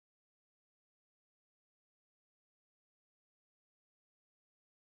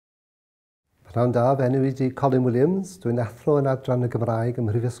Pnawn da, fe enw i di Colin Williams. Dwi'n athro yn adran y Gymraeg ym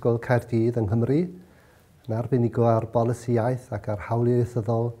Mhrifysgol Caerdydd yng Nghymru, yn arbenigo ar bolisi iaith ac ar hawliau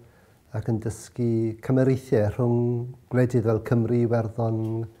ieithyddol ac yn dysgu cymereithiau rhwng gwledydd fel Cymru, Iwerddon,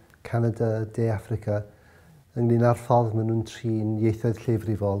 Canada, De Affrica, ynglyn â'r ffordd maen nhw'n trin ieithoedd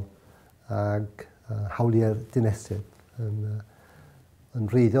llefrifol ac hawliau'r dinesig.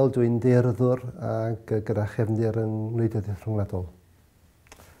 Yn wreiddiol dwi'n dearddwr ac gyda chefndir yn wleidyddiaeth rhyngwladol.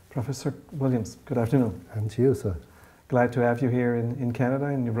 Professor Williams, good afternoon. And to you, sir. Glad to have you here in Canada,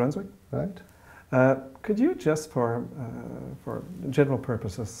 in New Brunswick. Right. Could you just, for general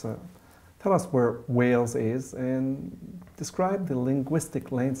purposes, tell us where Wales is and describe the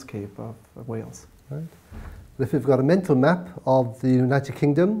linguistic landscape of Wales? Right. Well, if you've got a mental map of the United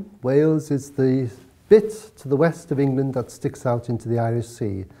Kingdom, Wales is the bit to the west of England that sticks out into the Irish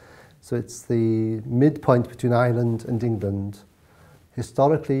Sea. So it's the midpoint between Ireland and England.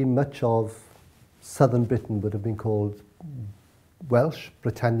 Historically, much of southern Britain would have been called Welsh,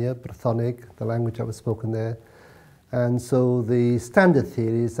 Britannia, Brythonic, the language that was spoken there. And so the standard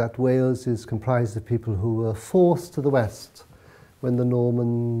theory is that Wales is comprised of people who were forced to the west when the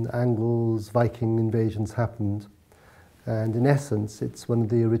Norman, Angles, Viking invasions happened. And in essence, it's one of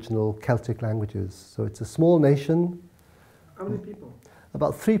the original Celtic languages. So it's a small nation. How many people?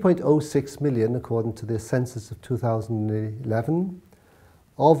 About 3.06 million, according to the census of 2011.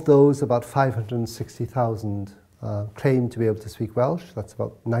 Of those, about 560,000 claim to be able to speak Welsh. That's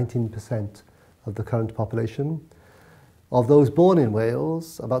about 19% of the current population. Of those born in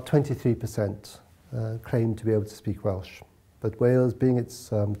Wales, about 23% claim to be able to speak Welsh. But Wales, being it's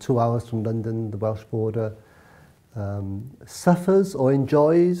 2 hours from London, the Welsh border, suffers or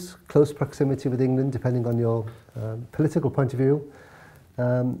enjoys close proximity with England, depending on your political point of view.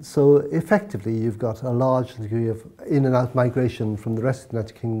 So effectively, you've got a large degree of in and out migration from the rest of the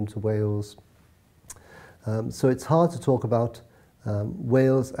United Kingdom to Wales. So it's hard to talk about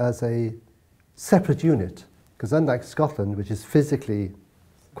Wales as a separate unit, because unlike Scotland, which is physically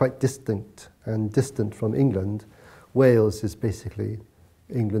quite distinct and distant from England, Wales is basically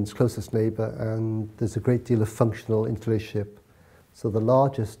England's closest neighbour, and there's a great deal of functional interrelationship. So the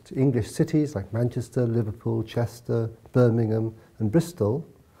largest English cities like Manchester, Liverpool, Chester, Birmingham and Bristol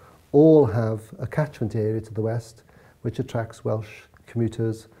all have a catchment area to the west which attracts Welsh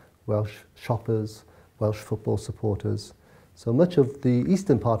commuters, Welsh shoppers, Welsh football supporters. So much of the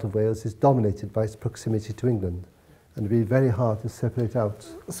eastern part of Wales is dominated by its proximity to England, and it'd be very hard to separate out.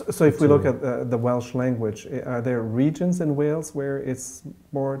 So if we look at the Welsh language, are there regions in Wales where it's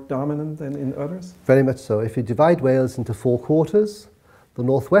more dominant than in others? Very much so. If you divide Wales into 4 quarters, the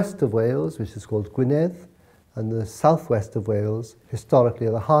northwest of Wales, which is called Gwynedd, and the southwest of Wales, historically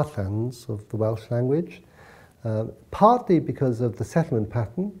are the heartlands of the Welsh language, partly because of the settlement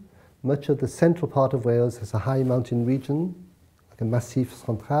pattern. Much of the central part of Wales has a high mountain region, like a Massif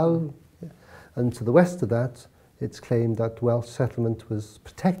Central, and to the west of that, it's claimed that Welsh settlement was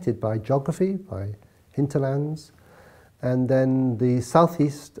protected by geography, by hinterlands, and then the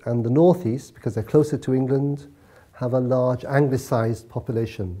southeast and the northeast, because they're closer to England, have a large anglicised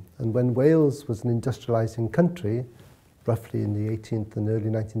population. And when Wales was an industrialising country, roughly in the 18th and early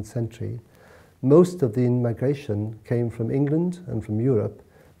 19th century, most of the immigration came from England and from Europe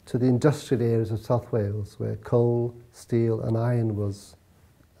to the industrial areas of South Wales, where coal, steel and iron was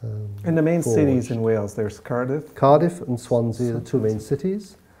in the main forged. cities in Wales, there's Cardiff. Cardiff and Swansea are the 2 main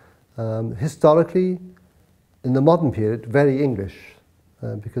cities. Historically, in the modern period, very English,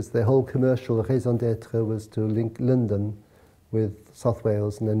 because their whole commercial raison d'etre was to link London with South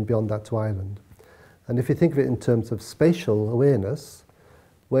Wales and then beyond that to Ireland. And if you think of it in terms of spatial awareness,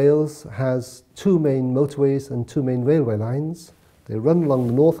 Wales has 2 main motorways and 2 main railway lines. They run along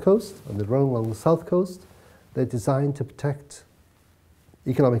the north coast and they run along the south coast. They're designed to protect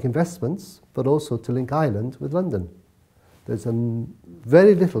economic investments, but also to link Ireland with London. There's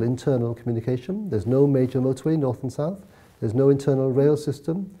very little internal communication. There's no major motorway, north and south. There's no internal rail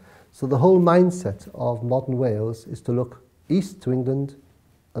system. So the whole mindset of modern Wales is to look east to England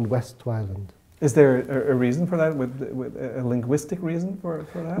and west to Ireland. Is there a reason for that, with a linguistic reason for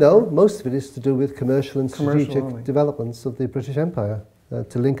that? No, most of it is to do with commercial and strategic only. developments of the British Empire.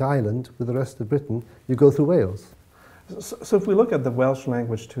 To link Ireland with the rest of Britain, you go through Wales. So if we look at the Welsh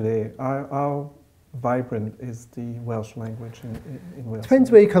language today, how vibrant is the Welsh language in Wales? Depends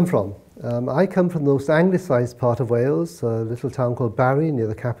where you come from. I come from the most anglicised part of Wales, a little town called Barry near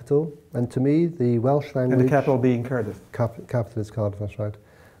the capital, and to me the Welsh language... And the capital being Cardiff? Capital is Cardiff, that's right.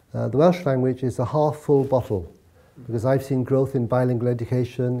 The Welsh language is a half-full bottle, because I've seen growth in bilingual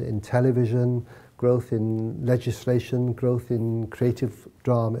education, in television, growth in legislation, growth in creative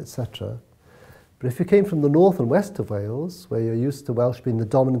drama, etc. But if you came from the north and west of Wales, where you're used to Welsh being the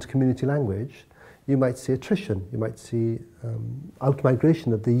dominant community language, you might see attrition, you might see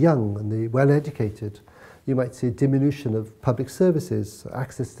out-migration of the young and the well-educated. You might see a diminution of public services,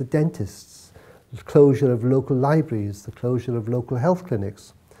 access to dentists, the closure of local libraries, the closure of local health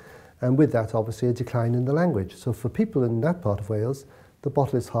clinics. And with that, obviously, a decline in the language. So for people in that part of Wales, the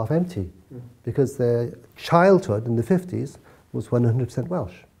bottle is half empty because their childhood in the 50s was 100%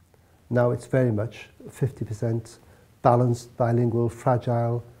 Welsh. Now it's very much 50% balanced, bilingual,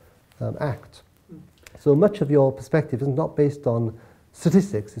 fragile act. So much of your perspective is not based on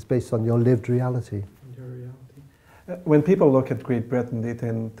statistics, it's based on your lived reality. When people look at Great Britain, they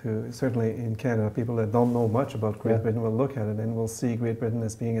tend to, certainly in Canada, people that don't know much about Great Britain will look at it and will see Great Britain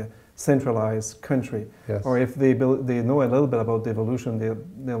as being a centralized country. Yes. Or if they know a little bit about devolution,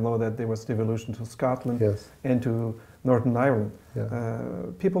 they'll know that there was devolution to Scotland and to Northern Ireland.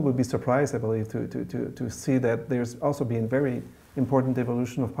 People would be surprised, I believe, to see that there's also been very important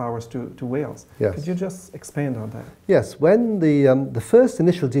devolution of powers to Wales. Could you just expand on that? Yes, when the first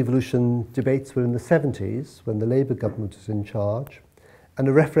initial devolution debates were in the 70s, when the Labour government was in charge, and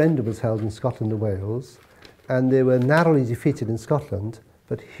a referendum was held in Scotland and Wales, and they were narrowly defeated in Scotland,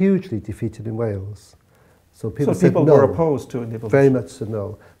 but hugely defeated in Wales. So people said no. Were opposed to devolution? Very much so,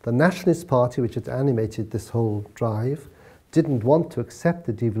 no. The Nationalist Party, which had animated this whole drive, didn't want to accept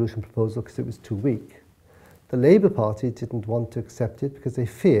the devolution proposal because it was too weak. The Labour Party didn't want to accept it because they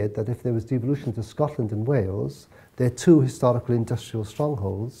feared that if there was devolution to Scotland and Wales, their two historical industrial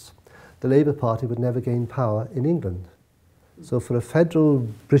strongholds, the Labour Party would never gain power in England. So for a federal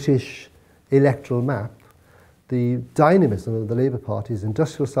British electoral map, the dynamism of the Labour Party is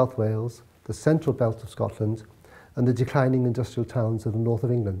industrial South Wales, the central belt of Scotland, and the declining industrial towns of the north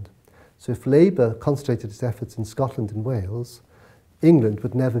of England. So if Labour concentrated its efforts in Scotland and Wales, England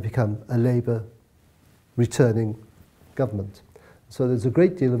would never become a Labour returning government. So there's a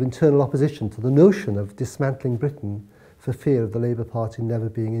great deal of internal opposition to the notion of dismantling Britain for fear of the Labour Party never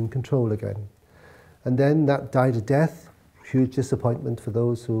being in control again. And then that died a death, huge disappointment for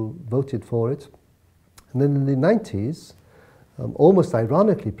those who voted for it. And then in the 90s, almost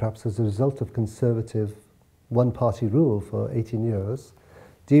ironically perhaps as a result of conservative one-party rule for 18 years,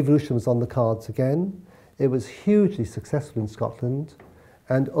 devolution was on the cards again. It was hugely successful in Scotland,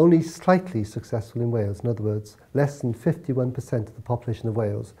 and only slightly successful in Wales. In other words, less than 51% of the population of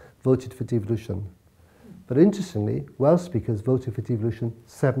Wales voted for devolution. But interestingly, Welsh speakers voted for devolution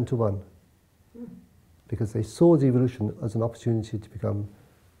 7-1, because they saw devolution as an opportunity to become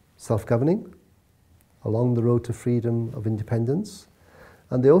self-governing, along the road to freedom of independence.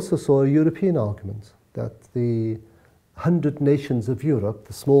 And they also saw a European argument, that the 100 nations of Europe,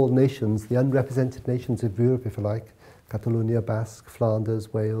 the small nations, the unrepresented nations of Europe, if you like, Catalonia, Basque,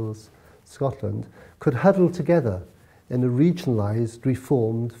 Flanders, Wales, Scotland, could huddle together in a regionalised,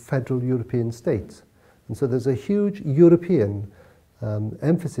 reformed federal European state. And so there's a huge European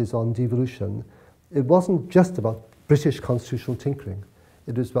emphasis on devolution. It wasn't just about British constitutional tinkering.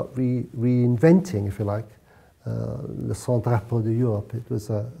 It was about reinventing, if you like, le sans drapeau de Europe. It was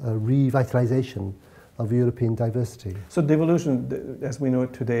a revitalisation of European diversity. So devolution, as we know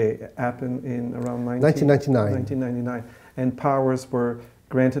it today, happened in around 1999. And powers were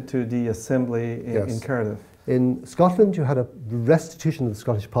granted to the Assembly in Cardiff. In Scotland, you had a restitution of the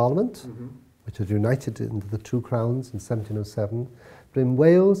Scottish Parliament, which was united into the two crowns in 1707. But in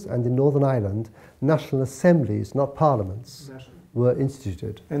Wales and in Northern Ireland, national assemblies, not parliaments, were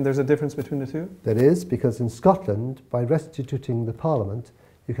instituted. And there's a difference between the two? There is, because in Scotland, by restituting the Parliament,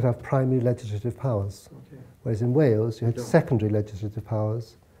 you could have primary legislative powers. Whereas in Wales, you had secondary legislative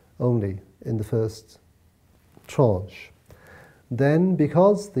powers only in the first tranche. Then,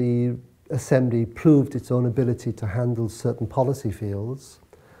 because the Assembly proved its own ability to handle certain policy fields,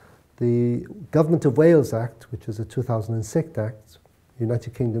 the Government of Wales Act, which was a 2006 Act,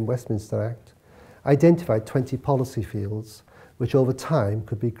 United Kingdom Westminster Act, identified 20 policy fields which over time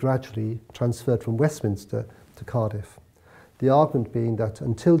could be gradually transferred from Westminster to Cardiff. The argument being that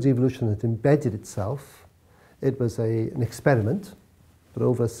until devolution had embedded itself, it was an experiment, but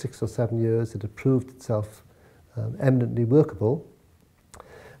over 6 or 7 years it had proved itself eminently workable.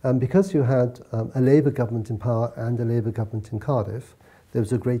 And because you had a Labour government in power and a Labour government in Cardiff, there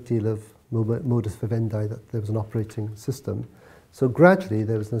was a great deal of modus vivendi, that there was an operating system. So gradually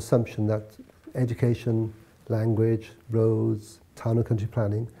there was an assumption that education, language, roads, town and country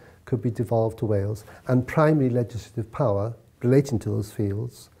planning could be devolved to Wales, and primary legislative power relating to those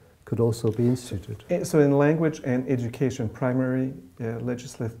fields could also be instituted. So in language and education, primary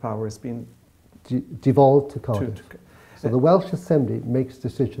legislative power has been devolved to Cardiff. So the Welsh Assembly makes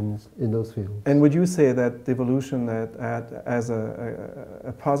decisions in those fields. And would you say that devolution has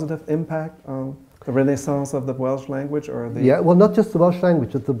a positive impact on the renaissance of the Welsh language, or the... Yeah, well, not just the Welsh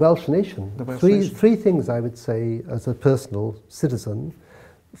language, but the Welsh nation. The Welsh nation. Three things I would say as a personal citizen.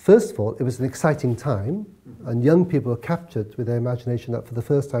 First of all, it was an exciting time, and young people were captured with their imagination that for the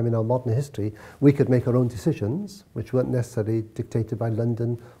first time in our modern history, we could make our own decisions, which weren't necessarily dictated by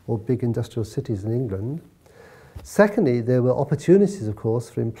London or big industrial cities in England. Secondly, there were opportunities, of course,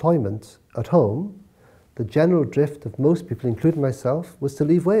 for employment at home. The general drift of most people, including myself, was to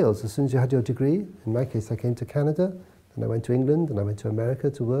leave Wales as soon as you had your degree. In my case, I came to Canada, then I went to England, and I went to America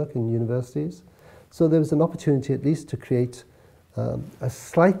to work in universities. So there was an opportunity at least to create a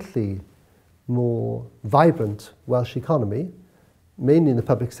slightly more vibrant Welsh economy, mainly in the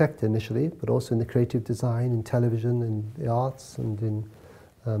public sector initially, but also in the creative design, in television, in the arts, and in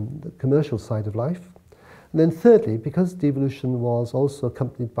the commercial side of life. And then thirdly, because devolution was also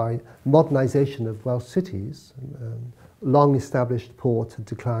accompanied by modernisation of Welsh cities, long established ports had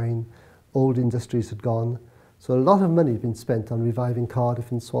declined, old industries had gone, so a lot of money had been spent on reviving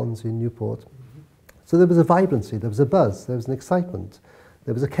Cardiff and Swansea and Newport. So there was a vibrancy, there was a buzz, there was an excitement,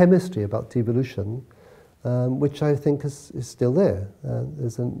 there was a chemistry about devolution, which I think is still there.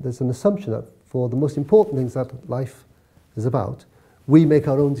 There's an assumption that for the most important things that life is about, we make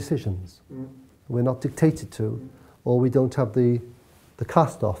our own decisions. We're not dictated to, or we don't have the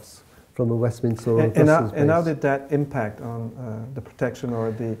cast-offs from a Westminster or Brussels. And how did that impact on the protection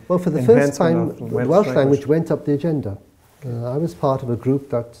or the Well, for the first time, the Welsh language went up the agenda. I was part of a group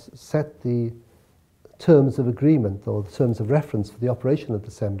that set the terms of agreement or the terms of reference for the operation of the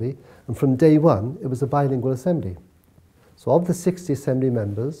Assembly, and from day one, it was a bilingual Assembly. So of the 60 Assembly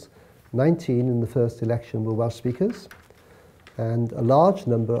members, 19 in the first election were Welsh speakers, and a large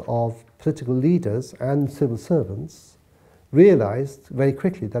number of political leaders and civil servants realised very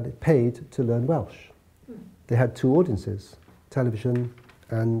quickly that it paid to learn Welsh. They had two audiences, television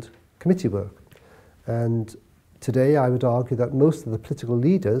and committee work. And today I would argue that most of the political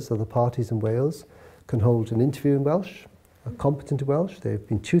leaders of the parties in Wales can hold an interview in Welsh, are competent in Welsh, they've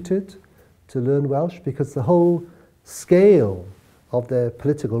been tutored to learn Welsh because the whole scale of their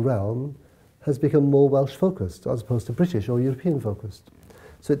political realm has become more Welsh focused as opposed to British or European focused.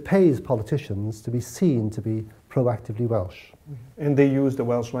 So it pays politicians to be seen to be proactively Welsh. And they use the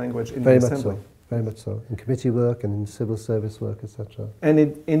Welsh language in the Assembly. Very much so, in committee work and in civil service work, etc. And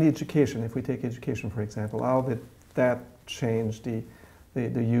in education, if we take education for example, how did that change the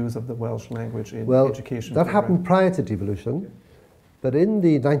use of the Welsh language in education? Well, that happened prior to devolution, but in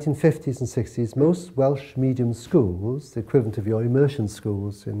the 1950s and 60s, most Welsh medium schools, the equivalent of your immersion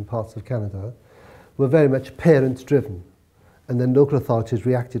schools in parts of Canada, were very much parent-driven. And then local authorities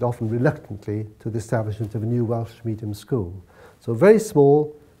reacted often reluctantly to the establishment of a new Welsh medium school. So very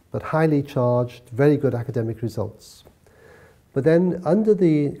small, but highly charged, very good academic results. But then under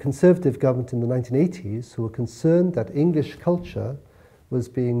the Conservative government in the 1980s, who were concerned that English culture was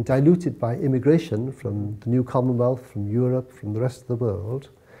being diluted by immigration from the new Commonwealth, from Europe, from the rest of the world,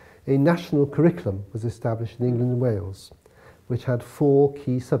 a national curriculum was established in England and Wales, which had 4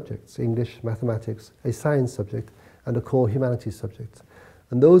 key subjects: English, mathematics, a science subject, and a core humanities subject.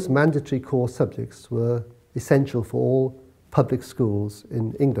 And those mandatory core subjects were essential for all public schools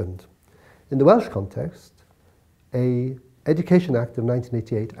in England. In the Welsh context, a Education Act of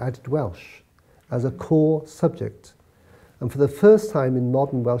 1988 added Welsh as a core subject. And for the first time in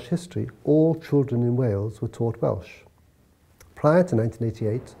modern Welsh history, all children in Wales were taught Welsh. Prior to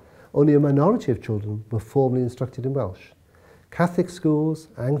 1988, only a minority of children were formally instructed in Welsh. Catholic schools,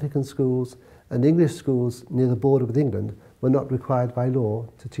 Anglican schools, and English schools near the border with England were not required by law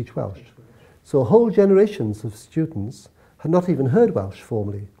to teach Welsh. So whole generations of students had not even heard Welsh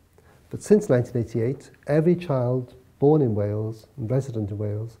formally. But since 1988, every child born in Wales and resident in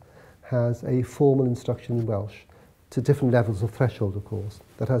Wales has a formal instruction in Welsh to different levels of threshold, of course.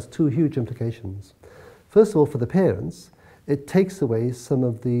 That has 2 huge implications. First of all, for the parents, it takes away some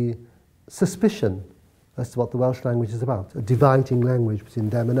of the suspicion as to what the Welsh language is about, a dividing language between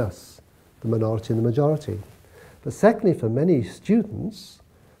them and us, the minority and the majority. But secondly, for many students,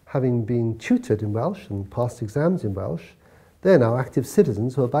 having been tutored in Welsh and passed exams in Welsh, they're now active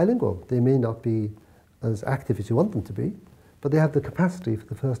citizens who are bilingual. They may not be as active as you want them to be, but they have the capacity for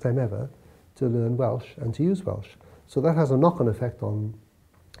the first time ever to learn Welsh and to use Welsh. So that has a knock-on effect on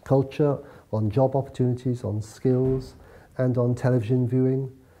culture, on job opportunities, on skills, and on television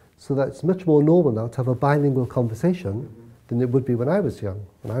viewing. So that it's much more normal now to have a bilingual conversation than it would be when I was young.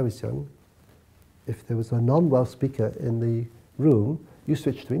 When I was young, if there was a non-Welsh speaker in the room, you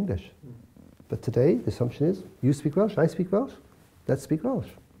switched to English. But today, the assumption is, you speak Welsh, I speak Welsh, let's speak Welsh.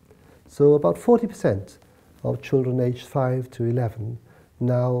 So about 40% of children aged 5 to 11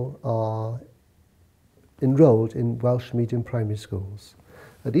 now are enrolled in Welsh medium primary schools.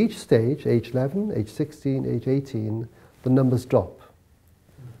 At each stage, age 11, age 16, age 18, the numbers drop.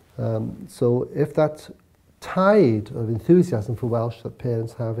 So if that tide of enthusiasm for Welsh that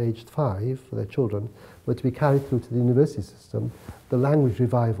parents have aged 5 for their children were to be carried through to the university system, the language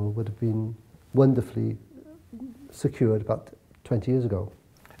revival would have been wonderfully secured about 20 years ago.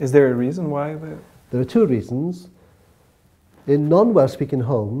 Is there a reason why? There are two reasons. In non-Welsh speaking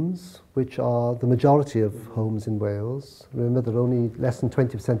homes, which are the majority of homes in Wales, remember that only less than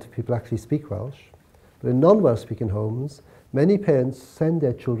 20% of people actually speak Welsh, but in non-Welsh speaking homes, many parents send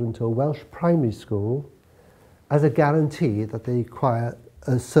their children to a Welsh primary school as a guarantee that they acquire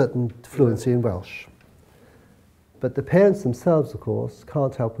a certain fluency in Welsh. But the parents themselves, of course,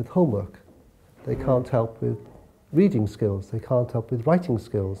 can't help with homework. They can't help with reading skills. They can't help with writing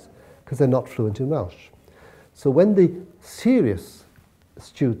skills because they're not fluent in Welsh. So when the serious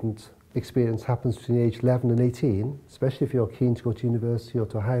student experience happens between age 11 and 18, especially if you're keen to go to university or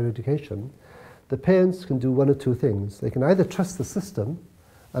to higher education, the parents can do one of two things. They can either trust the system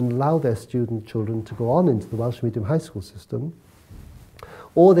and allow their student children to go on into the Welsh medium high school system,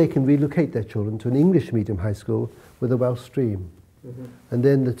 or they can relocate their children to an English medium high school with a Welsh stream. And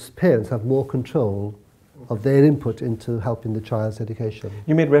then the parents have more control of their input into helping the child's education.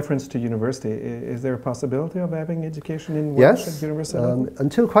 You made reference to university. Is there a possibility of having education in Welsh at university level?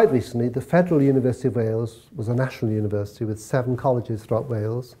 Until quite recently, the Federal University of Wales was a national university with 7 colleges throughout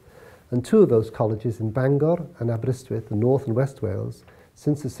Wales, and 2 of those colleges in Bangor and Aberystwyth in North and West Wales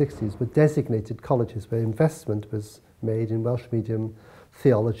since the 60s were designated colleges where investment was made in Welsh medium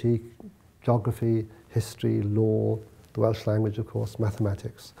theology, geography, history, law, the Welsh language, of course,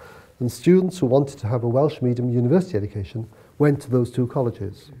 mathematics. And students who wanted to have a Welsh medium university education went to those 2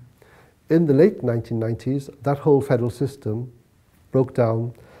 colleges. In the late 1990s, that whole federal system broke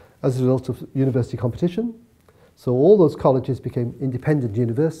down as a result of university competition. So all those colleges became independent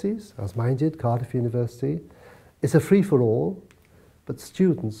universities, as mine did, Cardiff University. It's a free-for-all, but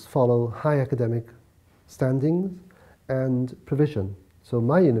students follow high academic standings and provision. So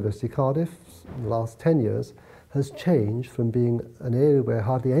my university, Cardiff, in the last 10 years, has changed from being an area where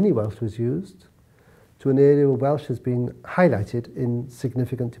hardly any Welsh was used to an area where Welsh has been highlighted in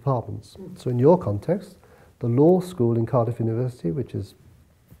significant departments. So in your context, the law school in Cardiff University, which is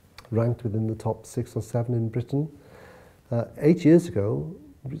ranked within the top 6 or 7 in Britain, 8 years ago,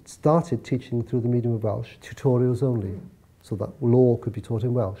 started teaching through the medium of Welsh, tutorials only, so that law could be taught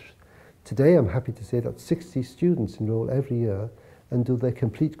in Welsh. Today, I'm happy to say that 60 students enroll every year and do their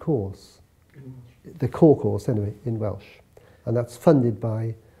complete course, the core course anyway, in Welsh. And that's funded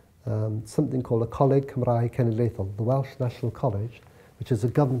by something called a Coleg Cymraeg Cenedlaethol, the Welsh National College, which is a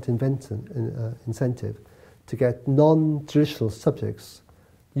government incentive to get non-traditional subjects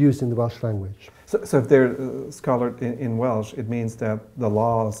used in the Welsh language. So if they're scholar in Welsh, it means that the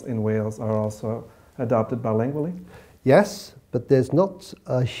laws in Wales are also adopted bilingually? Yes, but there's not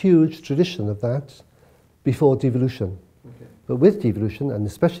a huge tradition of that before devolution. Okay. But with devolution, and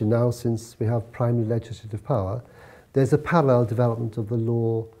especially now since we have primary legislative power, there's a parallel development of the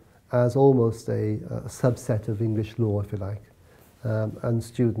law as almost a subset of English law, if you like. And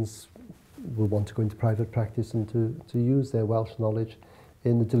students will want to go into private practice and to use their Welsh knowledge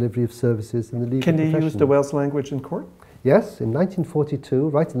in the delivery of services in the legal profession. Can you use the Welsh language in court? Yes, in 1942,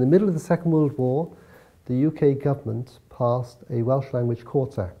 right in the middle of the Second World War, the UK government passed a Welsh Language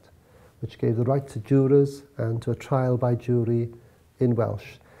Courts Act, which gave the right to jurors and to a trial by jury in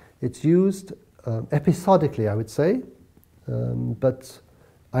Welsh. It's used episodically, I would say, but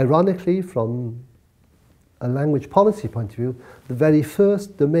ironically, from a language policy point of view, the very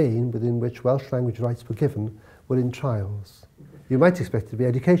first domain within which Welsh language rights were given were in trials. You might expect it to be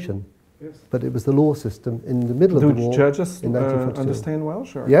education, yes, but it was the law system in the middle of the war. Do judges in 1942. understand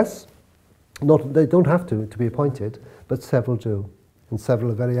Welsh? Or? Yes. They don't have to be appointed, but several do. And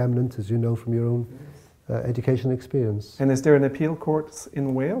several are very eminent, as you know from your own education experience. And is there an appeal court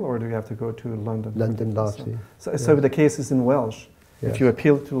in Wales, or do you have to go to London? London, largely. So the case is in Welsh. Yes. If you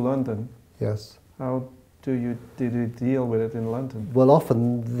appeal to London, yes, how do you deal with it in London? Well,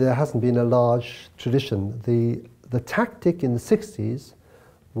 often there hasn't been a large tradition. The tactic in the 60s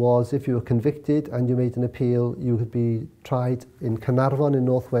was if you were convicted and you made an appeal, you could be tried in Carnarvon in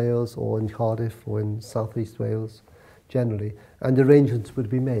North Wales or in Cardiff or in South East Wales generally, and arrangements would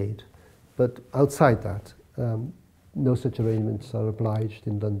be made. But outside that, no such arrangements are obliged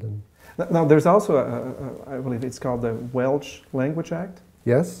in London. Now there's also, I believe it's called the Welsh Language Act.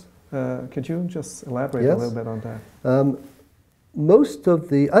 Yes. Could you just elaborate a little bit on that? Most of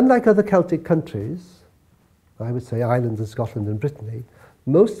the, unlike other Celtic countries, I would say Ireland and Scotland and Brittany,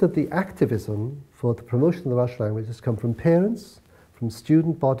 most of the activism for the promotion of the Welsh language has come from parents, from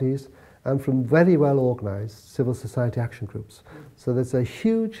student bodies, and from very well organised civil society action groups. So there's a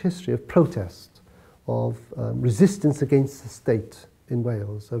huge history of protest, of resistance against the state in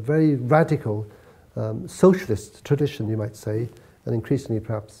Wales, a very radical socialist tradition, you might say, and increasingly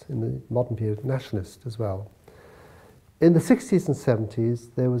perhaps in the modern period, nationalist as well. In the 60s and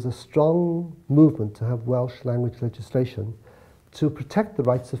 70s, there was a strong movement to have Welsh language legislation to protect the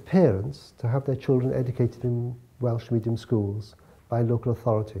rights of parents to have their children educated in Welsh medium schools by local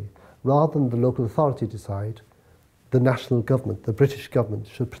authority. Rather than the local authority decide, the national government, the British government,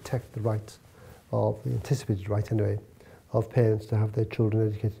 should protect the right of, the anticipated right anyway, of parents to have their children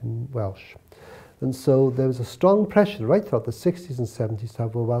educated in Welsh. And so there was a strong pressure right throughout the 60s and 70s to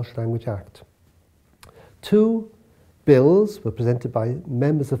have a Welsh Language Act. 2 bills were presented by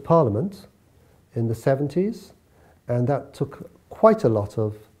members of Parliament in the 70s, and that took quite a lot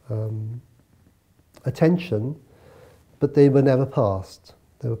of attention, but they were never passed.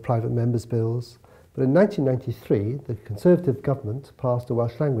 They were private members' bills. But in 1993, the Conservative government passed a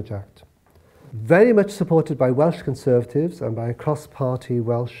Welsh Language Act, very much supported by Welsh Conservatives and by a cross-party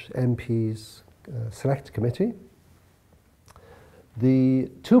Welsh MPs select committee. The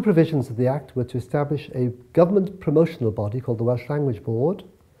 2 provisions of the Act were to establish a government promotional body called the Welsh Language Board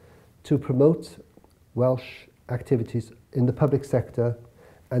to promote Welsh activities in the public sector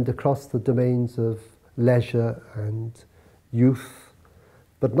and across the domains of leisure and youth,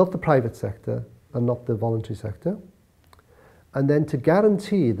 but not the private sector and not the voluntary sector. And then to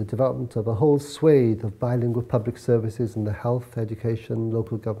guarantee the development of a whole swathe of bilingual public services in the health, education,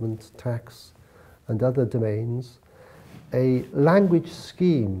 local government, tax, and other domains, a language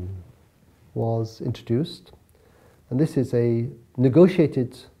scheme was introduced, and this is a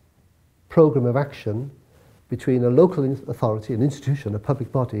negotiated programme of action between a local authority, an institution, a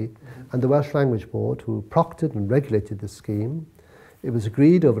public body, and the Welsh Language Board, who proctored and regulated the scheme. It was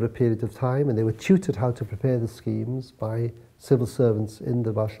agreed over a period of time, and they were tutored how to prepare the schemes by civil servants in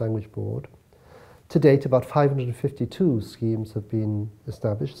the Welsh Language Board. To date, about 552 schemes have been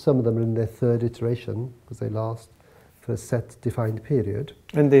established. Some of them are in their 3rd iteration, because they last for a set defined period.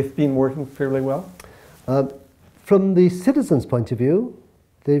 And they've been working fairly well? From the citizens' point of view,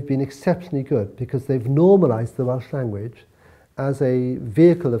 they've been exceptionally good because they've normalised the Welsh language as a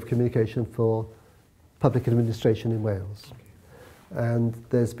vehicle of communication for public administration in Wales. And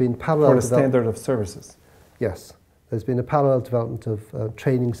there's been parallel... For the standard of services? Yes. There's been a parallel development of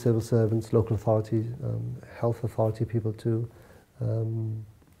training civil servants, local authority, health authority people to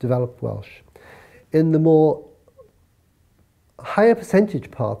develop Welsh. In the more higher percentage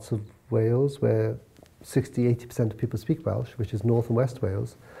parts of Wales, where 60–80% of people speak Welsh, which is North and West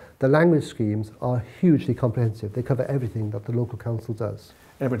Wales, the language schemes are hugely comprehensive. They cover everything that the local council does.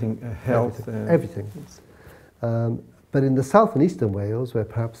 Everything, health... Everything. But in the South and Eastern Wales, where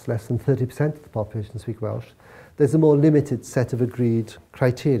perhaps less than 30% of the population speak Welsh, there's a more limited set of agreed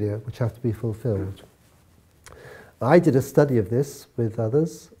criteria which have to be fulfilled. I did a study of this with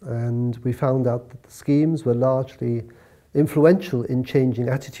others, and we found out that the schemes were largely influential in changing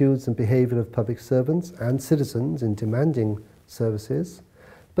attitudes and behaviour of public servants and citizens in demanding services,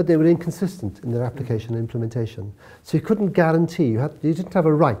 but they were inconsistent in their application and implementation. So you couldn't guarantee, you didn't have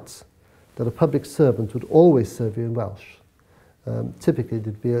a right that a public servant would always serve you in Welsh. Typically,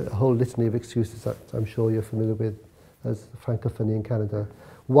 there'd be a whole litany of excuses that I'm sure you're familiar with as Francophony in Canada,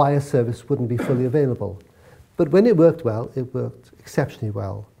 why a service wouldn't be fully available. But when it worked well, it worked exceptionally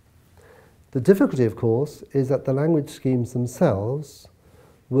well. The difficulty, of course, is that the language schemes themselves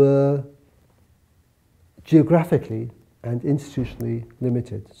were geographically and institutionally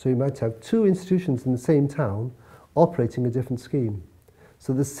limited. So you might have 2 institutions in the same town operating a different scheme.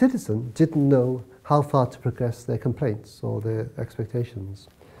 So the citizen didn't know how far to progress their complaints or their expectations.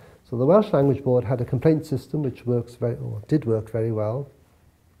 So the Welsh Language Board had a complaint system which did work very well,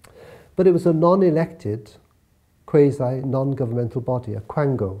 but it was a non-elected, quasi-non-governmental body, a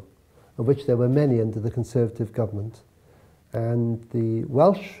quango, of which there were many under the Conservative government. And the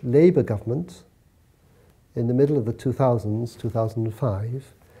Welsh Labour government, in the middle of the 2000s,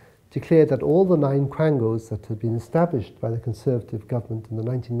 2005, declared that all the 9 quangos that had been established by the Conservative government in the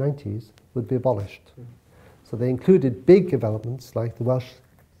 1990s would be abolished. So they included big developments like the Welsh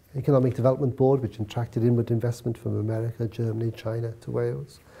Economic Development Board, which attracted inward investment from America, Germany, China to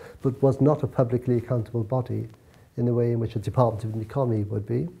Wales, but was not a publicly accountable body in the way in which a Department of the Economy would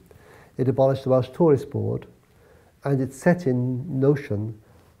be. It abolished the Welsh Tourist Board, and it set in motion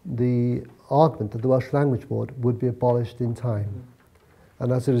the argument that the Welsh Language Board would be abolished in time.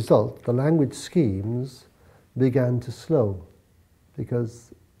 And as a result, the language schemes began to slow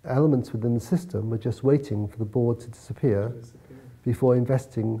because elements within the system were just waiting for the board to disappear before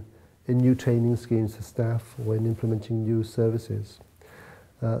investing in new training schemes for staff or in implementing new services.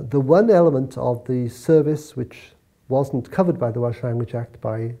 The one element of the service which wasn't covered by the Welsh Language Act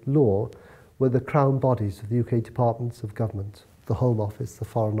by law were the crown bodies of the UK departments of government, the Home Office, the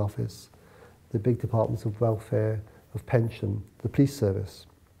Foreign Office, the big departments of welfare, of pension, the police service.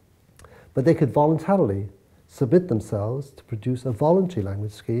 But they could voluntarily submit themselves to produce a voluntary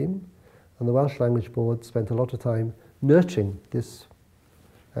language scheme, and the Welsh Language Board spent a lot of time nurturing this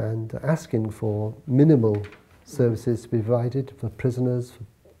and asking for minimal services to be provided for prisoners,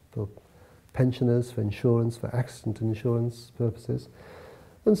 for pensioners, for insurance, for accident insurance purposes.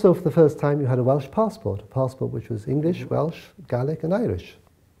 And so for the first time you had a Welsh passport, a passport which was English, Welsh, Gaelic and Irish,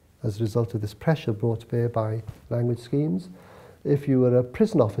 as a result of this pressure brought to bear by language schemes. If you were a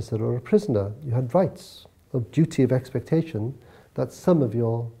prison officer or a prisoner, you had rights of duty of expectation that some of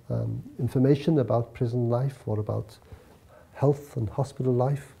your information about prison life or about health and hospital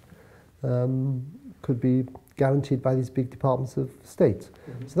life could be guaranteed by these big departments of state.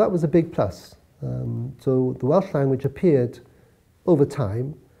 So that was a big plus. So the Welsh language appeared over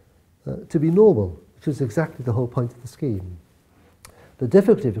time to be normal, which was exactly the whole point of the scheme. The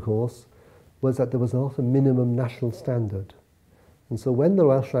difficulty, of course, was that there was not a minimum national standard. And so when the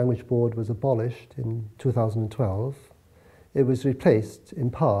Welsh Language Board was abolished in 2012, it was replaced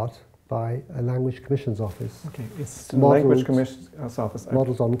in part by a Language Commission's Office. Okay, it's the Language Commission's Office.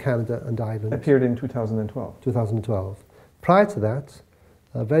 Modelled on Canada and Ireland. Appeared in 2012. 2012. Prior to that,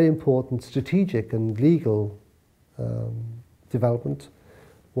 a very important strategic and legal development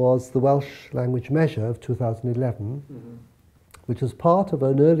was the Welsh Language Measure of 2011, which was part of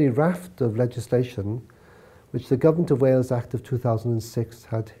an early raft of legislation which the Government of Wales Act of 2006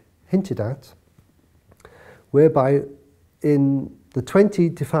 had hinted at, whereby in the 20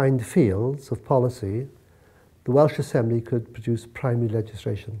 defined fields of policy, the Welsh Assembly could produce primary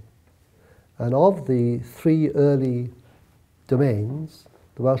legislation. And of the 3 early domains,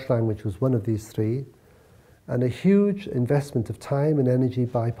 the Welsh language was one of these 3, and a huge investment of time and energy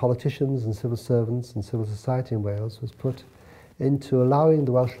by politicians and civil servants and civil society in Wales was put into allowing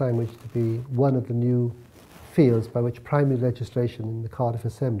the Welsh language to be one of the new fields by which primary legislation in the Cardiff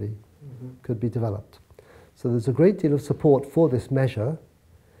Assembly could be developed. So there's a great deal of support for this measure,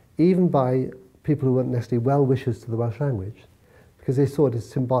 even by people who weren't necessarily well-wishers to the Welsh language, because they saw it as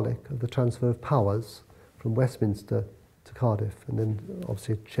symbolic of the transfer of powers from Westminster to Cardiff, and then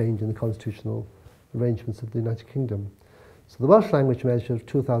obviously a change in the constitutional arrangements of the United Kingdom. So the Welsh Language Measure of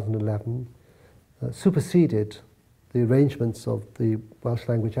 2011 superseded the arrangements of the Welsh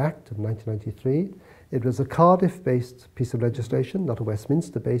Language Act of 1993. It was a Cardiff-based piece of legislation, not a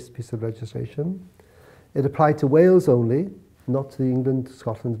Westminster-based piece of legislation. It applied to Wales only, not to England,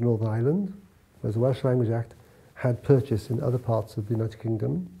 Scotland, and Northern Ireland, whereas the Welsh Language Act had purchase in other parts of the United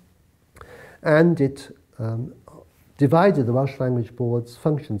Kingdom. And it divided the Welsh Language Board's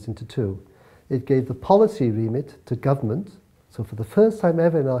functions into 2. It gave the policy remit to government, so for the first time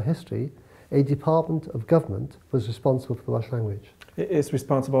ever in our history, a department of government was responsible for the Welsh language. It's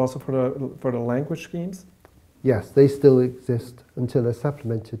responsible also for the language schemes? Yes, they still exist until they're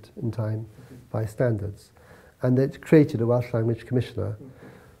supplemented in time by standards. And it created a Welsh Language Commissioner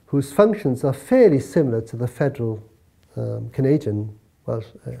whose functions are fairly similar to the federal Canadian Welsh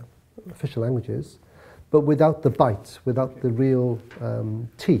official languages, but without the bite, without the real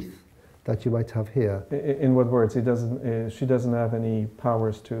teeth that you might have here. In what words? She doesn't have any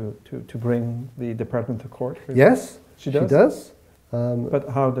powers to bring the department to court? Yes, she does. She does. But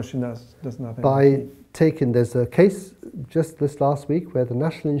how does she doesn't have any? By taking, there's a case just this last week where the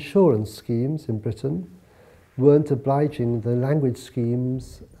national insurance schemes in Britain weren't obliging the language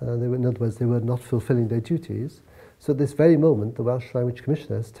schemes, in other words, they were not fulfilling their duties. So at this very moment, the Welsh Language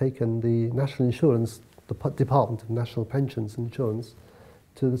Commissioner has taken the National Insurance, the Department of National Pensions and Insurance,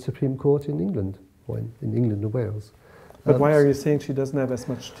 to the Supreme Court in England, or in England and Wales. But why are you saying she doesn't have as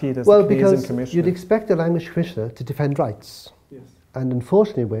much teeth as the Canadian Commissioner? Well, because you'd expect a language commissioner to defend rights. Yes. And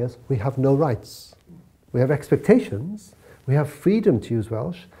unfortunately in Wales, we have no rights. We have expectations, we have freedom to use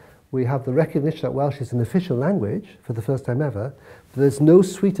Welsh, we have the recognition that Welsh is an official language for the first time ever, but there's no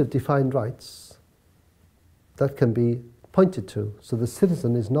suite of defined rights that can be pointed to. So the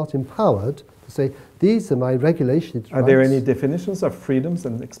citizen is not empowered to say, these are my regulated rights. Are there any definitions of freedoms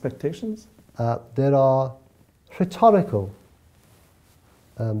and expectations? There are rhetorical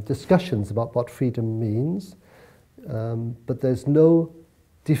discussions about what freedom means, but there's no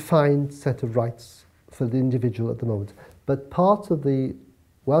defined set of rights for the individual at the moment. But part of the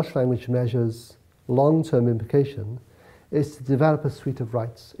Welsh language measure's long-term implication is to develop a suite of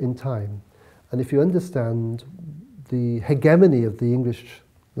rights in time. And if you understand the hegemony of the English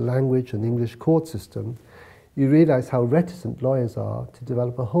language and English court system, you realize how reticent lawyers are to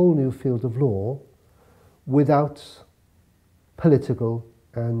develop a whole new field of law without political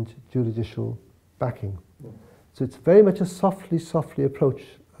and judicial backing. So it's very much a softly approach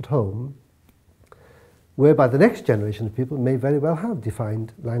at home, whereby the next generation of people may very well have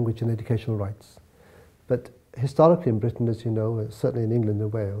defined language and educational rights. But historically in Britain, as you know, certainly in England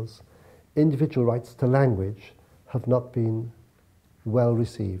and Wales, individual rights to language have not been well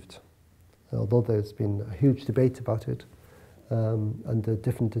received. Although there's been a huge debate about it under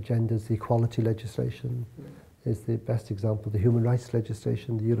different agendas, the equality legislation is the best example, the human rights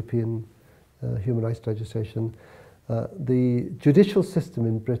legislation, the European human rights legislation. The judicial system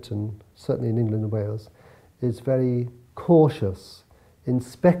in Britain, certainly in England and Wales, is very cautious in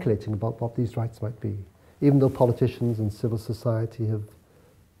speculating about what these rights might be, even though politicians and civil society have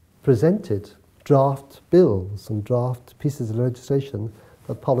presented draft bills and draft pieces of legislation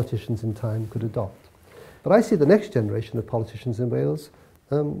that politicians in time could adopt. But I see the next generation of politicians in Wales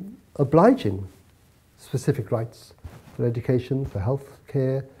obliging specific rights for education, for health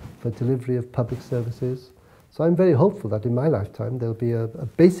care, for delivery of public services. So I'm very hopeful that in my lifetime there'll be a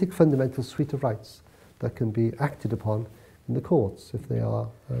basic fundamental suite of rights that can be acted upon in the courts if they are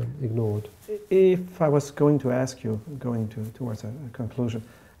ignored. If I was going to ask you, towards a conclusion,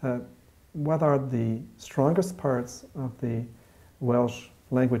 what are the strongest parts of the Welsh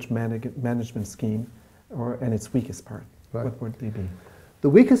language management scheme and its weakest part? Right. What would they be? The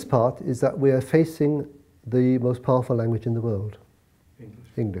weakest part is that we are facing the most powerful language in the world,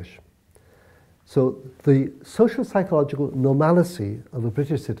 English. So the social psychological normalcy of a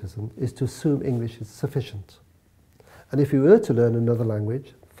British citizen is to assume English is sufficient. And if you were to learn another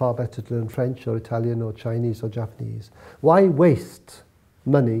language, far better to learn French or Italian or Chinese or Japanese. Why waste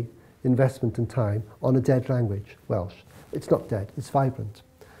money, investment and time on a dead language, Welsh? It's not dead, it's vibrant.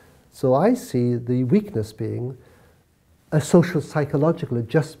 So I see the weakness being a social psychological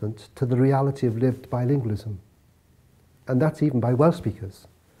adjustment to the reality of lived bilingualism. And that's even by Welsh speakers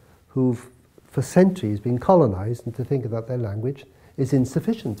who've for centuries been colonized into thinking that their language is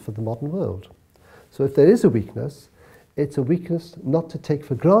insufficient for the modern world. So if there is a weakness, it's a weakness not to take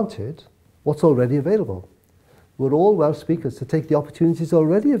for granted what's already available. Were all Welsh speakers to take the opportunities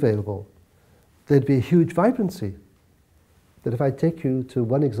already available, there'd be a huge vibrancy. But if I take you to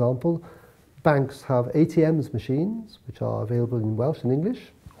one example, banks have ATMs machines, which are available in Welsh and English,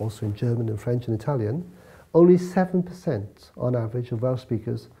 also in German and French and Italian. Only 7% on average of Welsh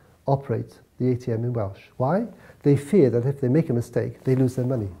speakers operate the ATM in Welsh. Why? They fear that if they make a mistake, they lose their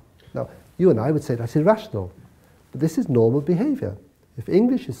money. Now, you and I would say that's irrational, but this is normal behaviour. If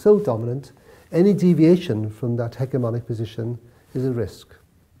English is so dominant, any deviation from that hegemonic position is a risk.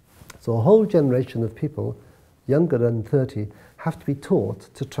 So a whole generation of people, younger than 30, have to be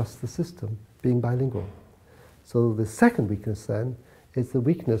taught to trust the system, being bilingual. So the second weakness then is the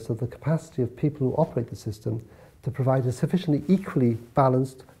weakness of the capacity of people who operate the system to provide a sufficiently equally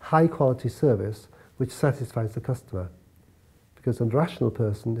balanced, high-quality service which satisfies the customer. Because a rational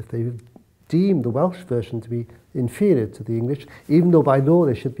person, if they deem the Welsh version to be inferior to the English, even though by law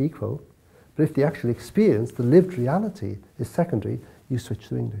they should be equal, but if the actual experience, the lived reality, is secondary, you switch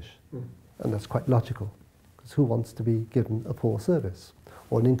to English. And that's quite logical, because who wants to be given a poor service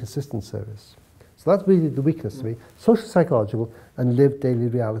or an inconsistent service? So that's really the weakness to me, social psychological and lived daily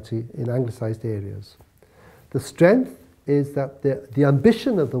reality in anglicised areas. The strength is that the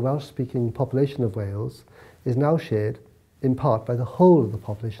ambition of the Welsh-speaking population of Wales is now shared in part by the whole of the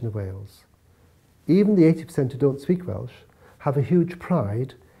population of Wales. Even the 80% who don't speak Welsh have a huge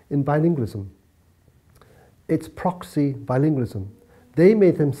pride in bilingualism. It's proxy bilingualism. They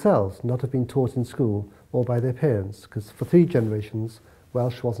may themselves not have been taught in school or by their parents, because for 3 generations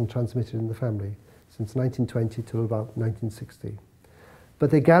Welsh wasn't transmitted in the family, since 1920 till about 1960. But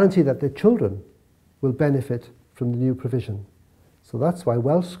they guarantee that their children will benefit from the new provision. So that's why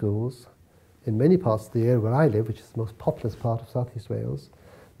Welsh schools, in many parts of the area where I live, which is the most populous part of South East Wales,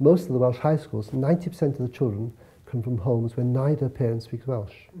 most of the Welsh high schools, 90% of the children come from homes where neither parent speaks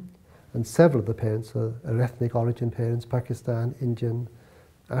Welsh. And several of the parents are ethnic origin parents, Pakistan, Indian,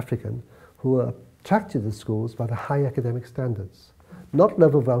 African, who are attracted to the schools by the high academic standards. Not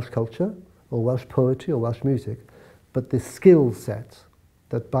love of Welsh culture, or Welsh poetry, or Welsh music, but the skill set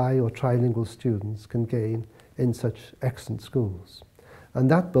that bi- or trilingual students can gain in such excellent schools.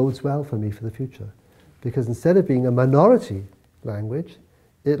 And that bodes well for me for the future, because instead of being a minority language,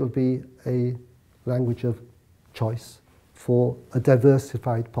 it'll be a language of choice for a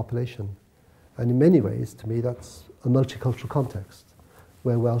diversified population. And in many ways, to me, that's a multicultural context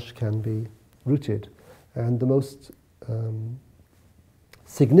where Welsh can be rooted. And the most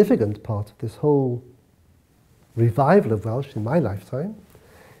significant part of this whole revival of Welsh in my lifetime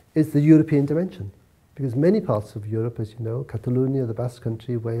is the European dimension. Because many parts of Europe, as you know, Catalonia, the Basque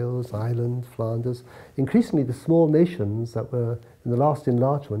Country, Wales, Ireland, Flanders, increasingly the small nations that were in the last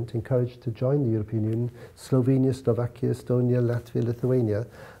enlargement encouraged to join the European Union, Slovenia, Slovakia, Estonia, Latvia, Lithuania,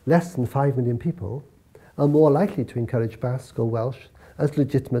 less than 5 million people, are more likely to encourage Basque or Welsh as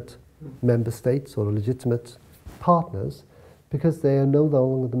legitimate member states or legitimate partners, because they are no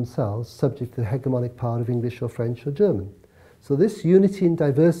longer themselves subject to the hegemonic power of English or French or German. So this unity and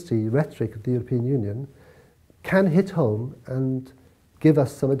diversity rhetoric of the European Union can hit home and give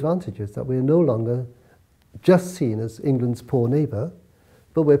us some advantages, that we're no longer just seen as England's poor neighbour,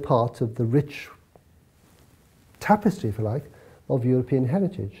 but we're part of the rich tapestry, if you like, of European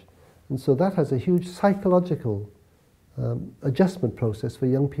heritage. And so that has a huge psychological adjustment process for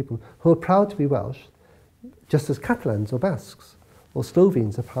young people who are proud to be Welsh, just as Catalans or Basques or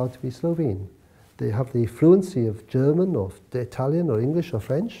Slovenes are proud to be Slovene. They have the fluency of German or Italian or English or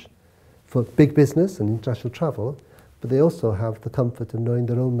French for big business and international travel, but they also have the comfort of knowing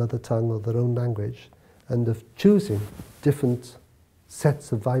their own mother tongue or their own language and of choosing different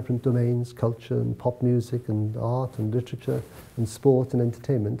sets of vibrant domains, culture and pop music and art and literature and sport and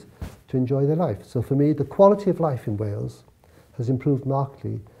entertainment to enjoy their life. So for me, the quality of life in Wales has improved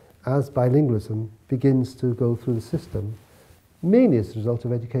markedly as bilingualism begins to go through the system, mainly as a result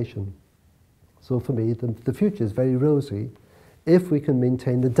of education. So for me, the future is very rosy if we can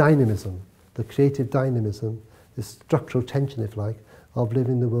maintain the dynamism, the creative dynamism, the structural tension, if you like, of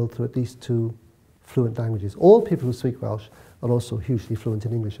living the world through at least 2 fluent languages. All people who speak Welsh are also hugely fluent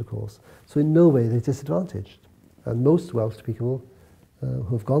in English, of course. So in no way they're disadvantaged. And most Welsh people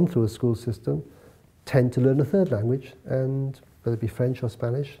who have gone through a school system tend to learn a 3rd language, and whether it be French or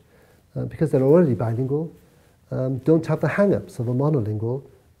Spanish, because they're already bilingual, don't have the hang-ups of a monolingual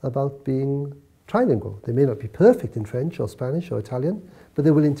about being trilingual. They may not be perfect in French or Spanish or Italian, but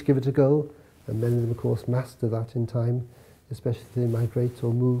they're willing to give it a go, and many of them, of course, master that in time, especially if they migrate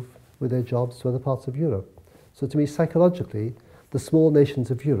or move with their jobs to other parts of Europe. So to me, psychologically, the small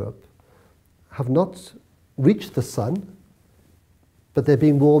nations of Europe have not reached the sun, but they're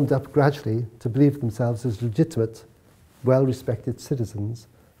being warmed up gradually to believe themselves as legitimate, well-respected citizens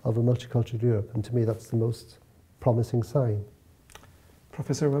of a multicultural Europe. And to me, that's the most promising sign.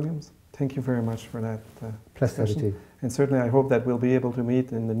 Professor Williams, thank you very much for that discussion. And certainly I hope that we'll be able to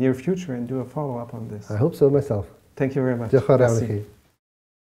meet in the near future and do a follow-up on this. I hope so myself. Thank you very much. Diolch yn fawr iawn i chi.